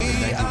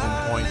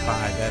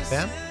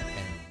FM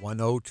and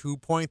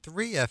 102.3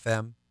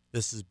 FM.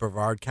 This is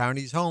Brevard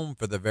County's home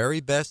for the very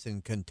best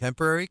in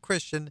contemporary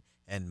Christian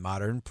and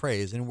modern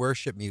praise and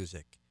worship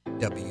music.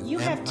 You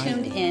have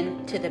tuned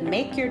in to the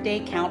Make Your Day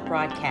Count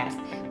broadcast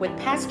with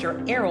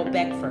Pastor Errol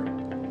Beckford,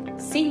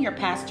 Senior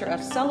Pastor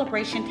of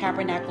Celebration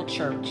Tabernacle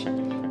Church,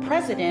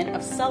 President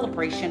of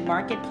Celebration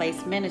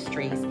Marketplace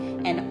Ministries,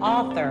 and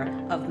author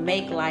of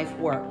Make Life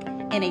Work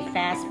in a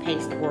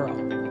Fast-Paced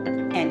World.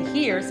 And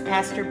here's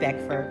Pastor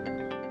Beckford.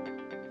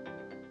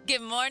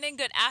 Good morning,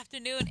 good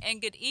afternoon,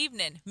 and good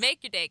evening.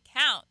 Make your day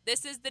count.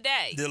 This is the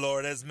day the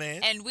Lord has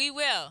made, and we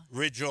will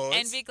rejoice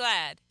and be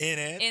glad in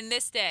it. In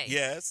this day.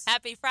 Yes.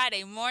 Happy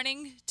Friday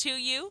morning to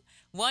you.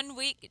 1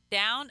 week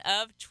down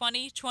of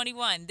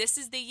 2021. This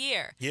is the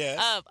year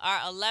of our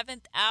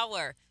 11th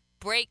hour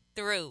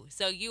breakthrough.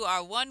 So you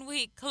are 1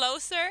 week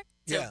closer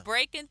to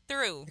breaking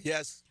through.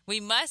 Yes. We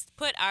must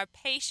put our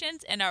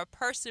patience and our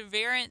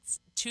perseverance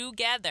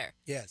together.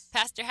 Yes.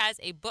 Pastor has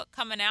a book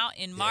coming out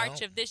in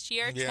March of this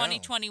year,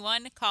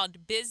 2021,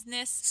 called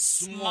Business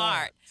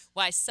Smart.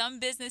 Why some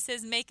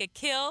businesses make a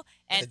kill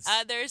and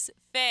others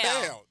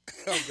fail.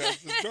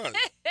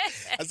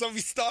 And so we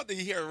started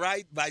here,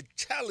 right, by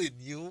telling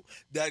you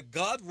that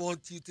God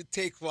wants you to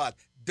take what?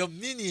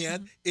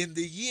 Dominion in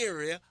the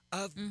area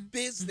of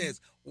business.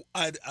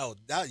 And,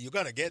 now you're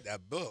going to get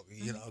that book.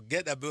 You know,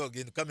 get that book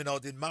coming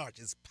out in March.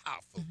 It's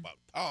powerful,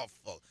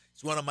 powerful.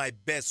 It's one of my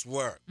best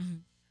work.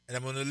 And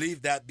I'm going to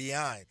leave that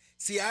behind.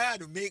 See, I had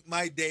to make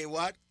my day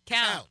what?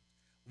 Count.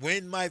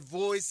 When my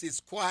voice is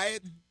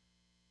quiet,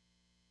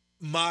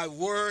 my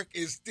work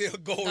is still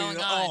going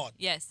on.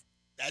 Yes.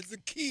 That's the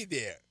key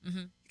there.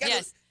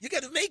 You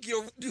got to make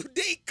your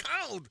day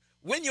count.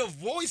 When your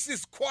voice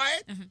is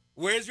quiet,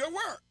 where's your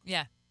work?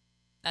 Yeah,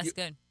 that's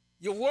good.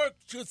 Your work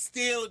should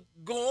still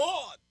go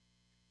on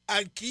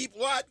and keep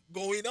what?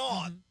 Going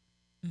on.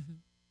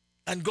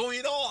 And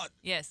going on.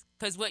 Yes,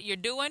 because what you're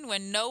doing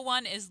when no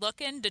one is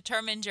looking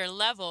determines your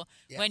level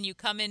when you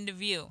come into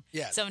view.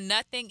 Yes. So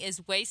nothing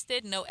is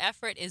wasted. No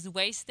effort is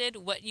wasted.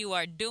 What you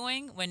are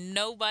doing when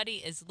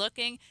nobody is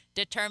looking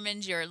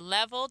determines your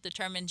level,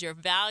 determines your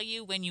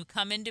value when you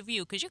come into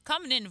view. Because you're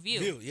coming into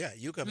view.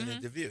 You're coming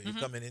into view. You're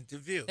coming into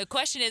view. The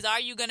question is,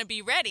 are you going to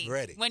be ready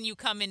when you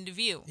come into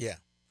view? Yeah.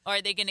 Or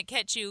are they going to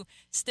catch you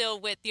still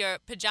with your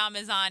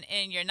pajamas on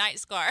and your night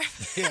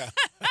scarf? Yeah.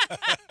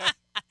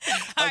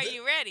 Are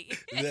you ready?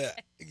 Yeah.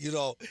 You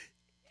know,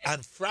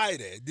 on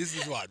Friday, this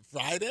is what?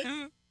 Friday?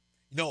 You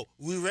know,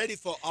 we're ready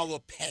for our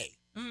pay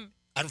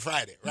on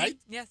Friday, right?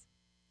 Yes.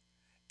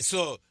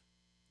 So,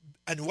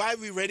 and why are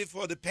we ready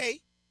for the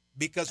pay?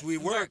 Because we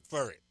work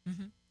for it.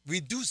 We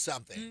do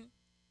something.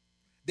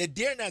 They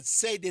dare not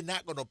say they're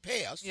not going to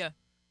pay us. Yeah.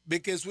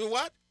 Because we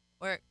what?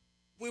 Work.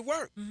 We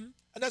work. And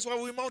that's why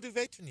we're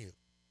motivating you.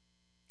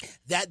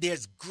 That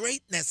there's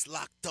greatness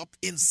locked up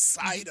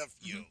inside of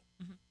you.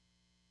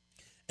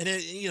 And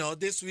then, you know,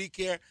 this week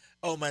here,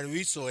 oh man,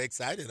 we're so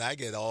excited. I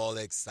get all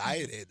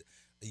excited,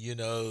 you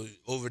know,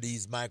 over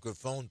these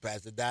microphones,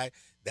 Pastor Di.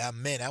 That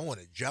man, I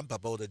want to jump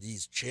up out of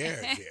these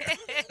chairs here.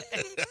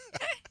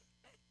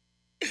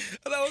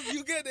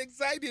 You get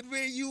excited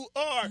where you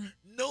are,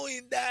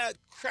 knowing that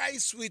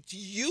Christ with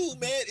you,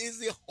 man, is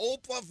the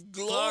hope of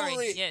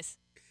glory. Yes.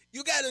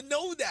 You got to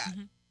know that.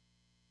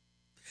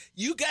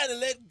 You got to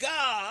let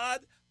God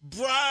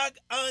brag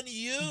on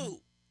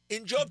you.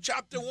 In Job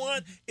chapter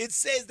 1, it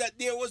says that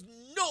there was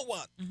no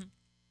one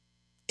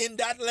in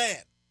that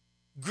land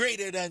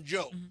greater than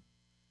Job.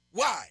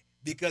 Why?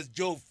 Because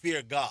Job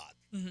feared God.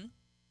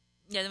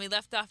 Yeah, then we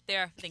left off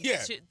there, I think,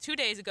 2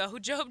 days ago.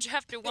 Job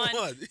chapter 1,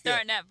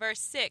 starting at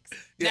verse 6.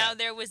 Now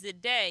there was a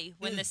day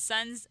when the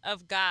sons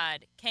of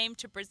God came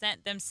to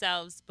present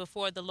themselves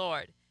before the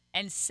Lord,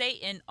 and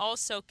Satan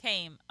also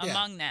came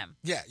among them.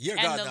 Yeah, you're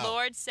and God the now.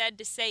 Lord said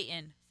to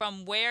Satan,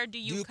 "From where do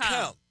you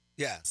come?"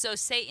 Yeah. So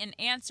Satan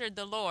answered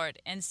the Lord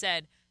and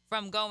said,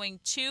 "From going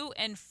to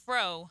and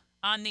fro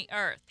on the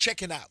earth."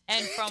 Check it out.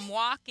 And from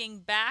walking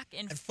back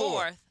and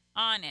forth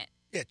on it.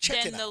 Yeah,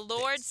 check then it out. the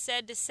Lord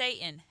said to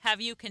Satan,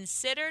 "Have you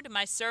considered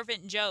my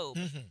servant Job,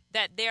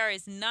 that there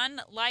is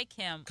none like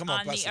him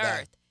on the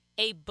earth,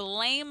 a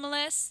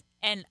blameless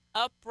and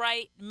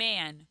upright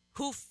man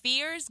who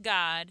fears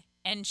God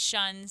and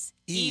shuns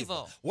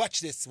evil?" Watch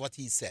this, what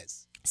he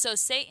says. So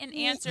Satan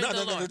answered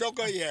the Lord. No, don't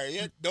go here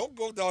yet. Don't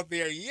go down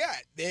there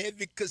yet, man,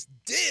 because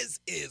this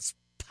is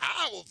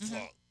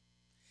powerful.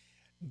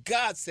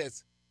 God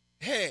says,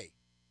 hey,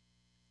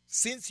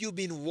 since you've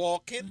been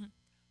walking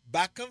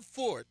back and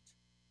forth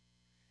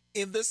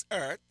in this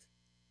earth,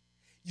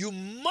 you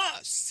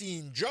must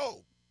see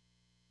Job.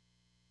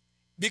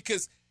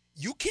 Because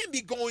you can't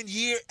be going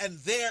here and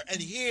there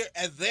and here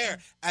and there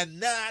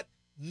and not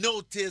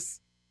notice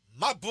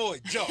my boy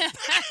Job.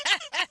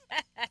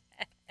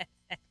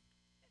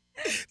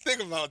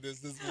 Think about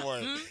this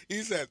morning.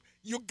 He said,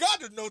 you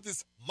got to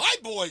notice my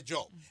boy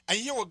Job. And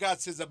hear what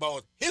God says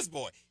about his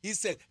boy. He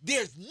said,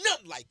 there's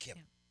none like him.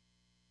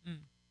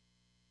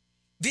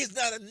 There's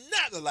not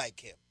another like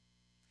him.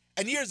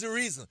 And here's the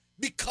reason.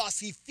 Because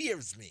he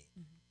fears me.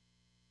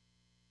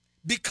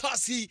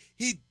 Because he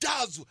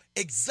does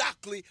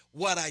exactly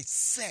what I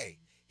say.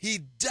 He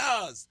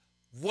does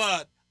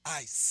what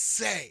I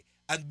say.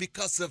 And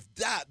because of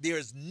that,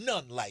 there's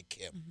none like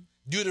him. Mm-hmm.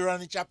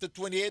 Deuteronomy chapter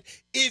 28,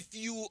 if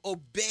you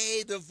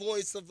obey the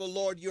voice of the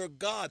Lord your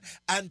God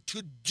and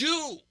to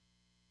do,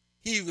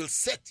 he will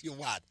set you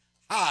what?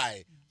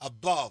 High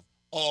above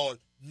all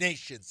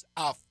nations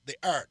of the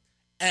earth.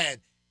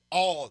 And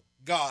all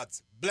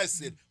God's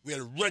blessing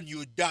will run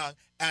you down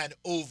and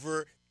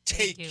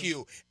overtake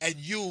you. And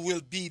you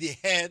will be the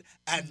head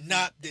and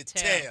not the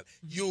tail.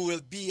 You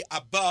will be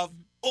above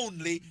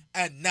only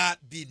and not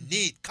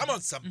beneath. Come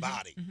on,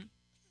 somebody.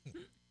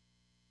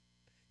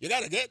 You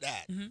got to get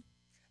that.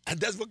 And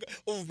that's what,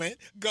 oh man,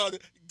 God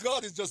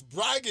is just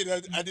bragging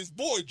at his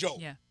boy Job.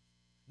 Yeah.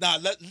 Now,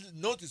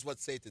 notice what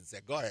Satan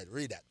said. Go ahead,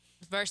 read that.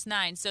 Verse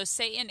 9, so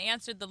Satan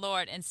answered the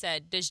Lord and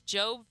said, does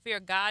Job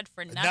fear God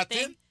for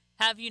nothing?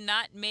 Have you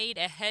not made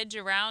a hedge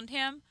around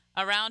him,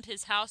 around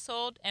his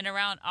household, and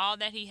around all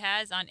that he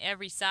has on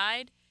every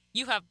side?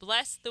 You have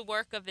blessed the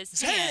work of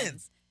his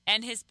hands,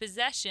 and his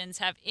possessions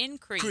have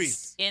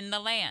increased in the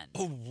land.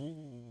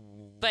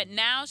 But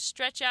now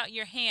stretch out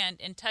your hand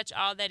and touch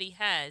all that he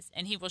has,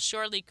 and he will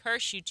surely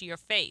curse you to your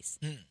face.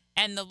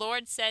 And the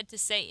Lord said to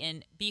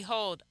Satan,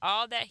 behold,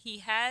 all that he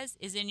has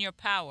is in your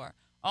power.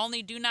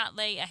 Only do not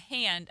lay a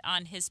hand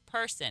on his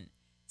person.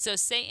 So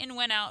Satan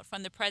went out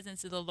from the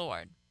presence of the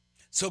Lord.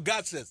 So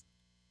God says,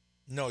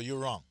 no, you're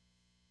wrong.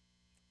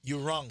 You're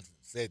wrong,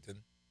 Satan.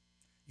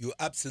 You're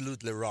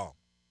absolutely wrong.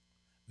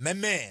 My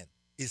man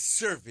is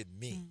serving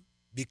me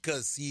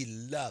because he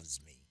loves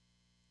me.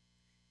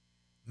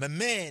 My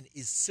man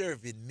is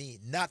serving me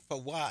not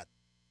for what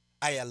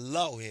I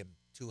allow him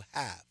to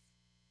have.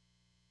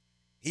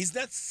 He's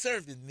not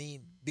serving me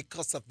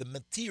because of the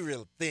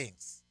material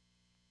things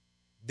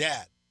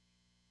that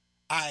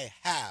I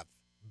have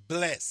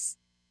blessed.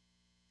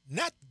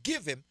 Not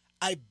give him,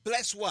 I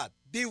bless what?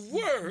 The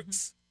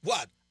works,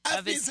 what?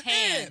 Of his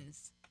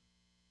hands.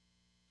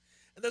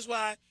 And that's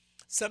why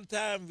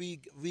sometimes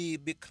we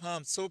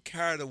become so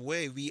carried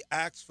away. We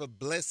ask for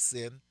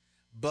blessing,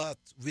 but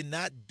we're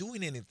not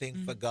doing anything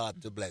for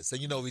God to bless.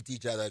 And you know, we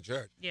teach at our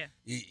church. Yeah.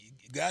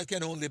 God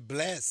can only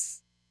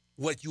bless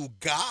what you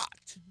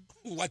got,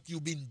 what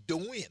you've been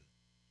doing.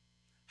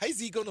 How is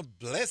he going to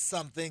bless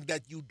something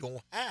that you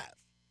don't have?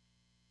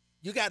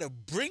 You got to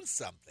bring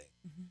something.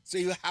 So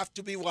you have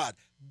to be what?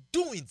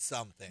 Doing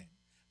something.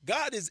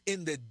 God is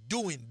in the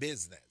doing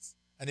business.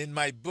 And in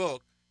my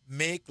book,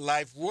 Make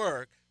Life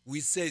Work, we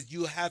says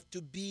you have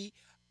to be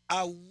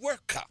a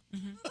worker.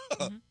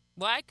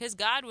 Why? Because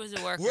God was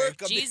a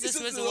worker.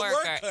 Jesus was a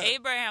worker.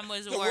 Abraham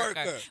was a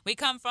worker. We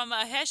come from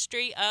a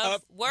history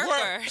of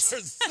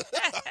workers.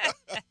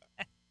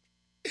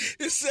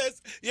 It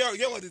says, you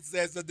know what it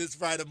says on this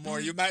Friday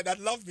morning. You might not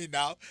love me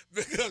now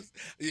because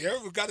here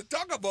we've got to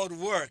talk about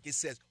work. It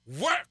says,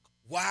 work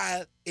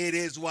while it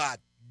is what?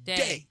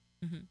 Day.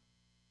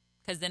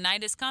 Because the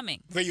night is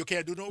coming. When you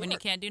can't do no work. When you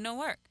can't do no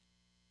work.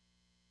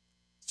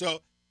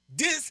 So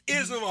this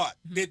is what?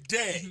 The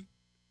day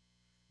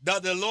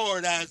that the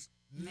Lord has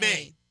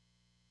made.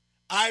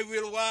 I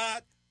will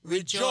what?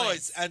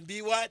 Rejoice and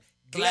be what?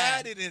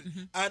 Glad in it.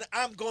 And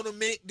I'm going to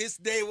make this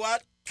day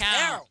what?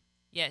 Count.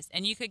 Yes,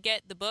 and you could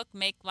get the book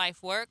Make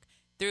Life Work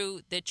through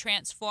the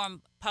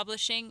Transform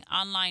Publishing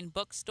online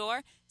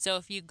bookstore. So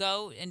if you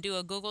go and do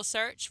a Google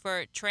search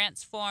for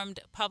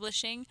Transformed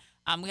Publishing,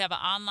 we have an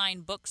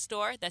online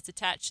bookstore that's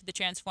attached to the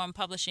Transform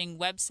Publishing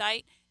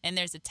website, and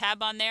there's a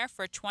tab on there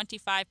for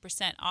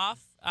 25%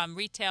 off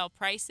retail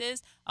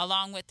prices,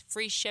 along with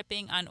free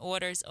shipping on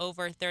orders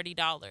over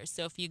 $30.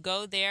 So if you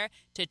go there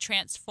to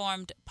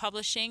Transformed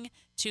Publishing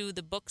to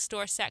the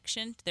bookstore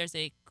section, there's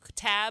a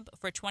tab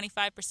for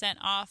 25%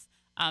 off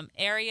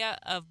area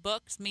of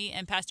books, me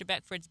and Pastor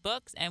Beckford's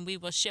books, and we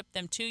will ship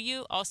them to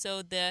you.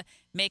 Also, the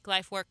Make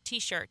Life Work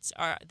t-shirts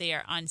are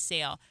there on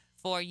sale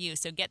for you.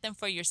 So get them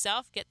for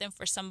yourself, get them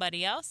for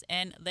somebody else,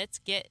 and let's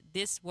get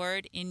this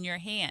word in your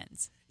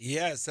hands.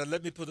 Yes, and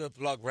let me put a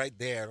plug right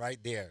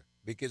there,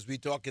 because we're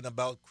talking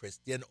about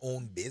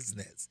Christian-owned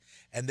business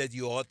and that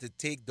you ought to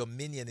take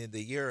dominion in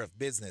the year of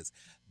business.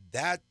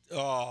 That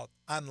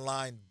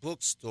online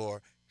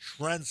bookstore,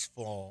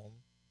 Transform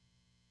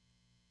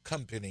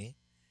Company,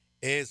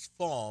 is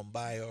formed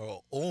by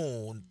our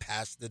own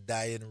Pastor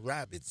Diane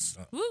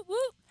Robinson. Whoop,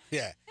 whoop.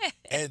 Yeah,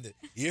 and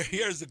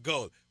here's the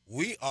goal.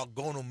 We are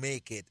going to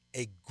make it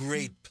a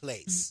great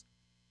place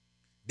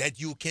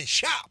that you can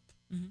shop.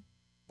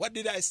 What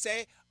did I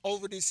say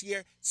over this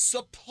year?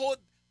 Support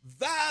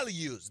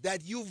values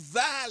that you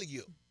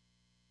value.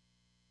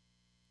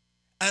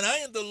 And I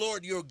am the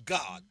Lord your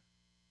God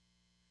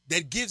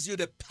that gives you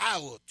the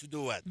power to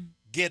do it.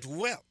 Get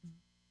wealth.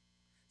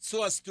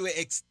 So as to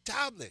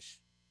establish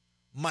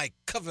my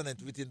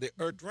covenant within the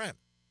earth realm.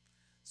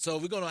 So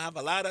we're going to have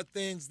a lot of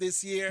things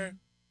this year.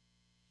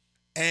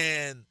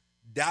 And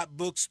that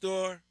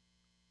bookstore,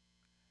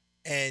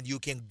 and you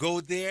can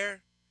go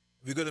there.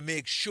 We're going to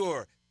make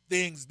sure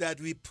things that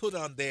we put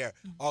on there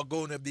are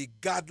going to be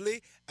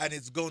godly, and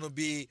it's going to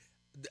be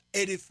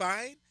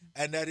edifying,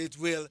 and that it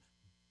will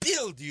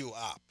build you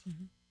up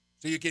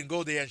so you can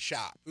go there and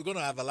shop. We're going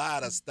to have a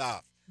lot of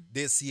stuff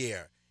this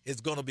year.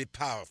 It's going to be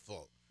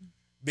powerful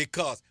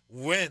because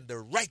when the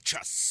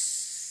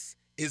righteous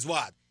is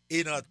what?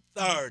 In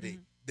authority,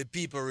 the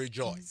people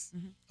rejoice.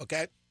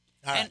 Okay?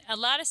 All right. And a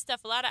lot of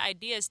stuff, a lot of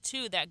ideas,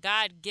 too, that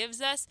God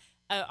gives us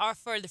are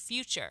for the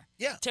future.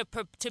 Yeah.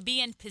 To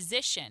be in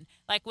position.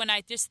 Like when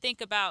I just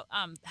think about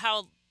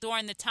how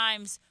during the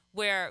times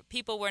where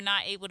people were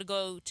not able to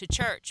go to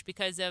church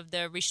because of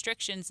the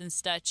restrictions and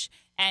such,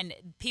 and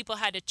people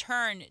had to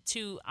turn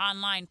to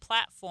online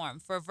platform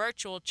for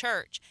virtual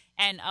church,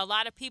 and a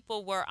lot of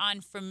people were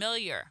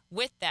unfamiliar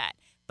with that.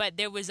 But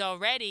there was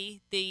already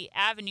the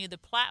avenue, the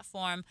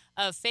platform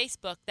of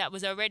Facebook that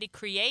was already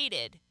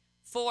created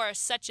for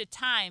such a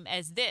time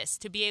as this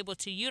to be able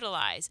to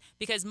utilize,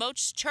 because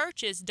most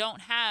churches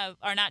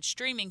are not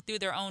streaming through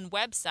their own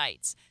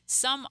websites.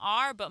 Some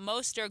are, but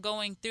most are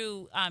going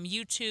through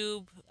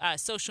YouTube,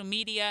 social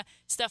media,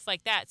 stuff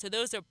like that. So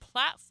those are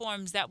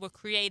platforms that were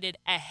created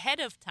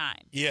ahead of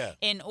time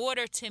in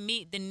order to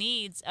meet the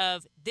needs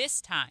of this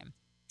time.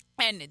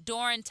 And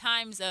during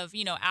times of,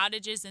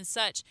 outages and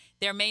such,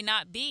 there may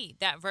not be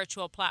that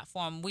virtual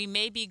platform. We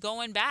may be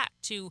going back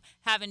to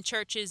having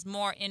churches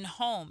more in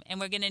home, and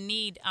we're going to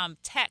need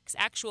text,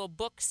 actual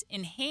books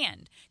in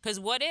hand. Because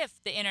what if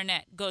the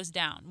internet goes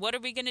down? What are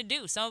we going to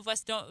do? Some of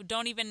us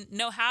don't even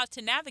know how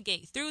to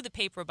navigate through the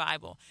paper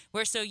Bible.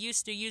 We're so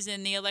used to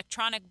using the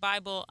electronic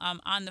Bible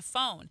on the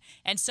phone.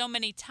 And so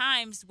many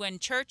times when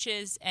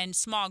churches and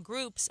small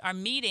groups are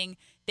meeting,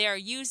 they're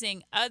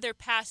using other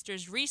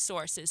pastors'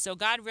 resources. So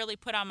God really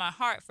put on my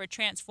heart for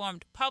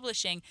Transformed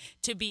Publishing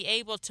to be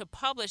able to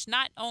publish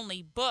not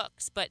only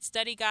books, but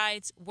study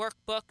guides,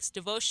 workbooks,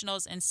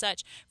 devotionals, and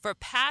such for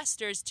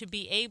pastors to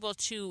be able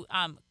to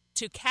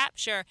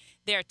capture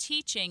their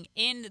teaching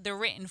in the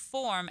written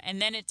form,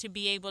 and then it to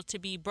be able to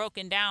be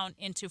broken down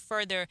into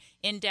further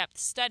in-depth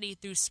study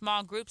through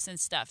small groups and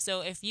stuff.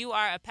 So if you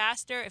are a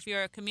pastor, if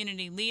you're a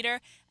community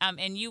leader,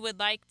 and you would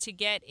like to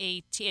get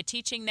a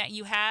teaching that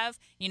you have,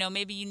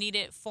 maybe you need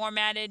it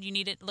formatted, you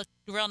need it look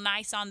real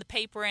nice on the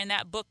paper and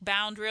that book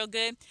bound real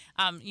good,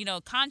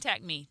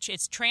 contact me.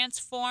 It's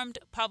Transformed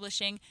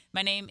Publishing.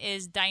 My name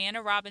is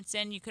Diana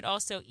Robinson. You could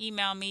also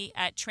email me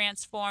at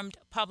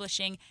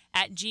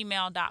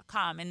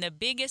transformedpublishing@gmail.com. And the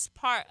biggest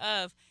part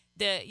of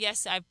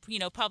I've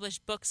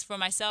published books for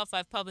myself.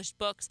 I've published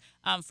books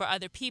for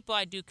other people.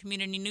 I do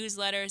community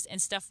newsletters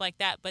and stuff like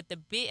that. But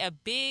a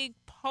big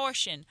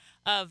portion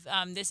of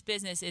this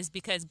business is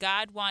because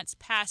God wants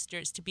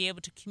pastors to be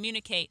able to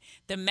communicate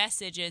the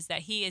messages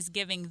that He is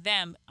giving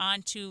them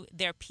onto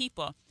their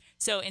people.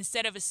 So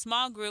instead of a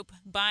small group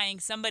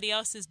buying somebody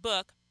else's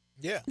book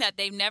that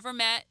they've never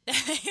met,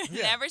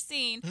 never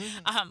seen,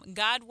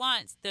 God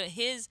wants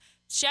His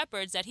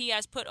shepherds that He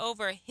has put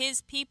over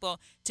His people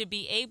to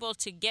be able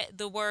to get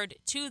the word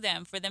to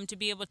them, for them to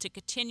be able to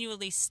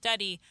continually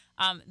study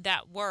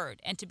that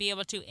word and to be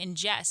able to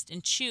ingest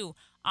and chew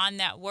on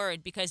that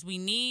word, because we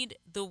need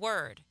the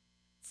word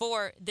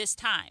for this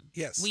time.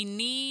 Yes. We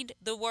need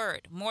the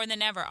word more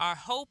than ever. Our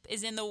hope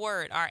is in the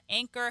word. Our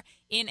anchor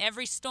in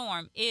every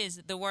storm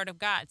is the word of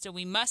God. So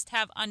we must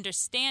have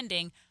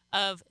understanding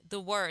of the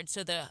word.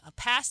 So the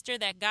pastor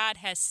that God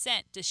has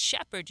sent to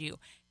shepherd you,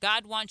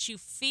 God wants you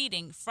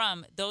feeding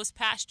from those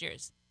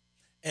pastures.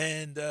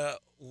 And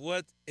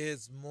what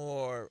is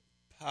more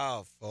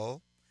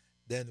powerful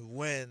than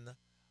when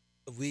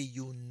we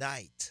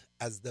unite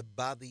as the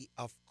body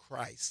of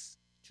Christ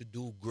to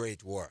do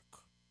great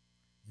work?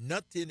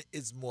 Nothing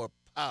is more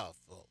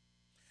powerful.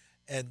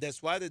 And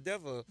that's why the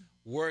devil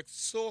works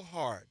so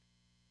hard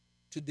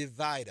to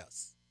divide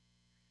us.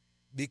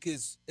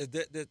 Because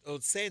the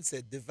old saying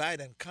said,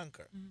 divide and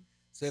conquer.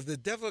 So if the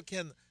devil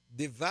can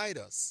divide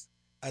us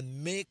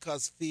and make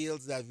us feel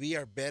that we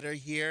are better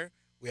here,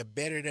 we are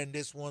better than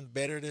this one,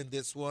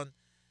 then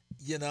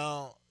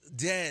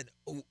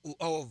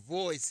our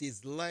voice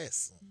is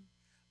less.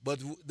 But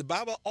the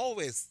Bible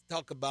always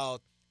talk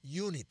about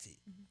unity.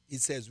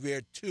 It says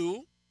where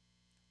 2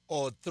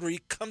 or 3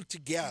 come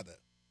together,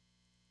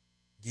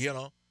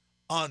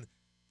 on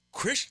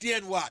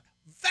Christian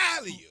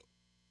value.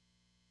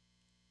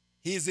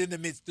 He's in the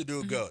midst to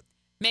do good.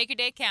 Make your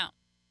day count.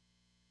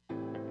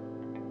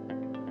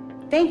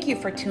 Thank you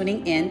for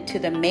tuning in to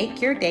the Make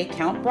Your Day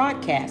Count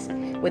broadcast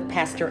with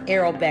Pastor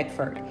Errol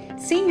Beckford,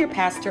 Senior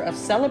Pastor of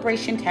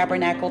Celebration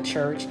Tabernacle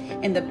Church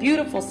in the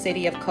beautiful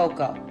city of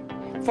Cocoa.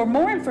 For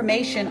more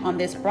information on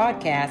this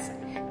broadcast,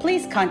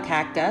 please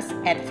contact us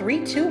at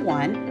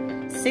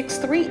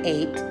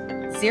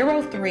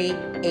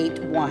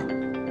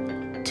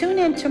 321-638-0381. Tune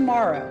in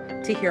tomorrow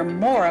to hear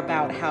more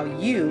about how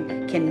you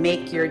can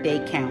make your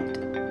day count.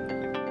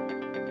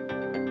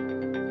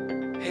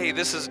 Hey,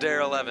 this is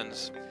Daryl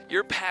Evans.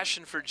 Your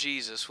passion for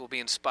Jesus will be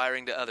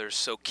inspiring to others,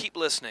 so keep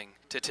listening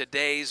to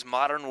today's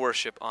Modern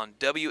Worship on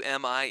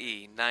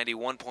WMIE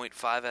 91.5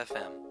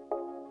 FM.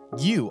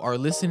 You are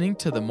listening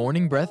to the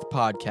Morning Breath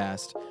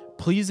Podcast.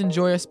 Please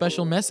enjoy a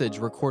special message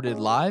recorded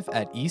live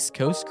at East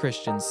Coast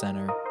Christian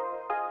Center.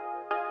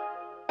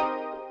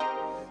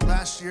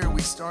 Last year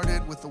we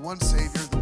started with the one Savior,